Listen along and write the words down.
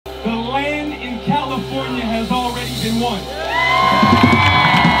2021.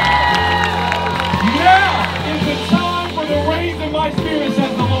 Now is the time for the rains of my spirit,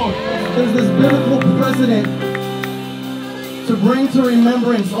 says the Lord. There's this biblical precedent to bring to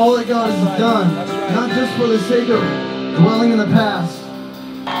remembrance all that God has done, not just for the sake of dwelling in the past,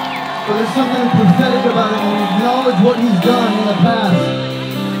 but there's something prophetic about it when we acknowledge what He's done in the past.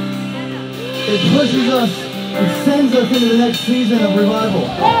 It pushes us, it sends us into the next season of revival.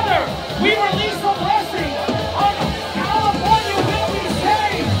 Father, we release a blessing on California will be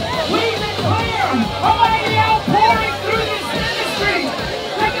saved. We declare a mighty outpouring through this ministry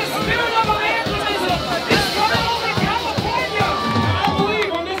that the spirit of evangelism is coming over California. I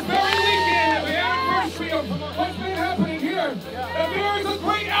believe on this very weekend, the anniversary of what's been happening here, that there is a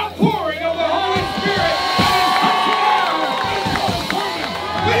great outpouring of the Holy Spirit that is touching down in California.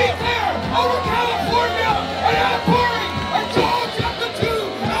 We declare over California an outpouring of Joel chapter 2,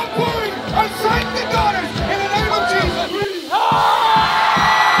 an outpouring of sons and daughters in the name of Jesus.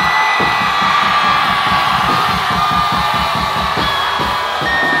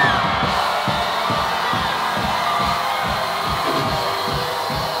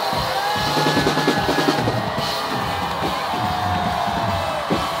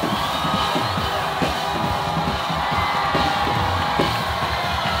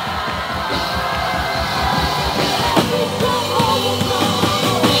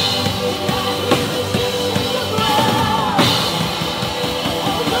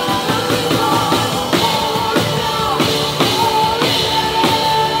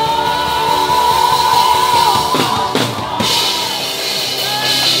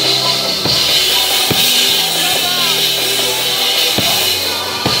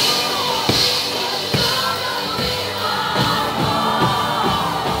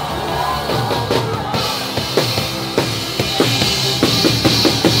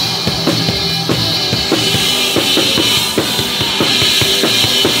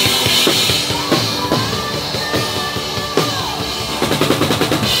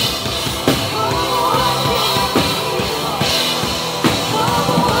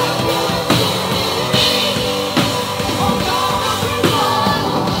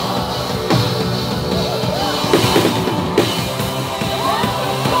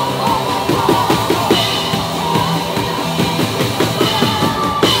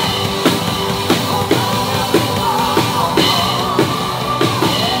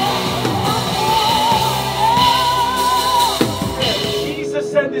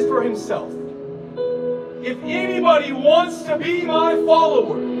 Said this for himself. If anybody wants to be my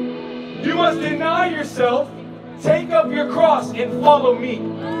follower, you must deny yourself, take up your cross, and follow me.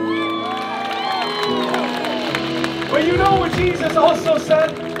 But you know what Jesus also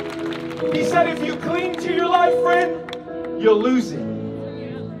said? He said, if you cling to your life, friend, you'll lose it.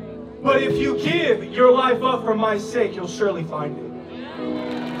 But if you give your life up for my sake, you'll surely find it.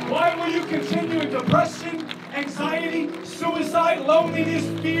 Why will you continue in depression, anxiety, suicide, loneliness,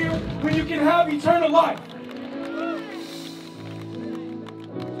 fear, when you can have eternal life?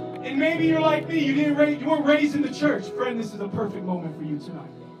 And maybe you're like me, you weren't raised in the church. Friend, this is a perfect moment for you tonight.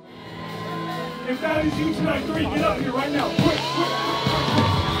 If that is you tonight, three, get up here right now. Quick.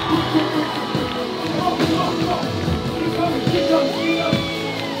 Come on. Keep coming. Don't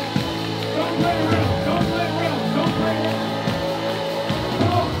play around.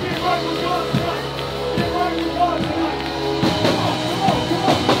 Come on, get right with God tonight. Get right with God tonight. Come on.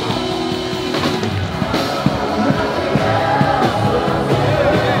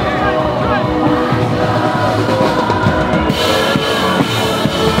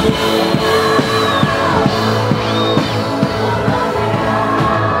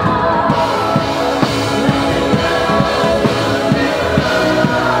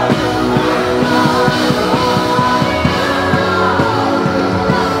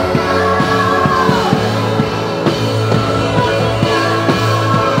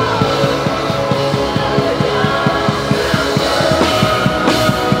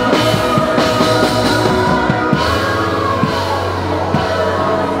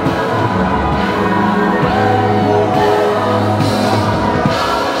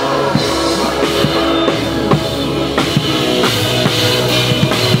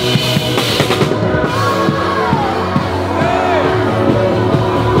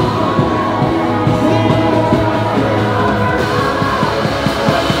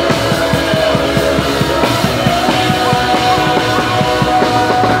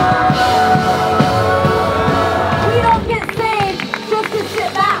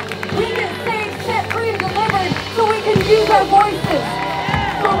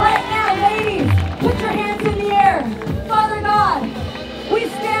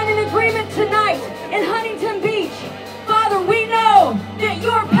 in Huntington Beach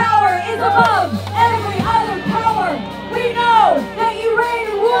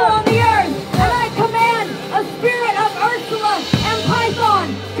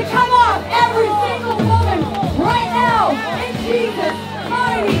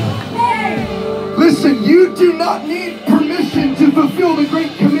You do not need permission to fulfill the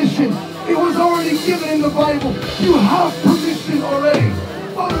Great Commission. It was already given in the Bible. You have permission already.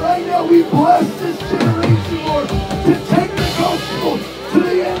 Father, right now we bless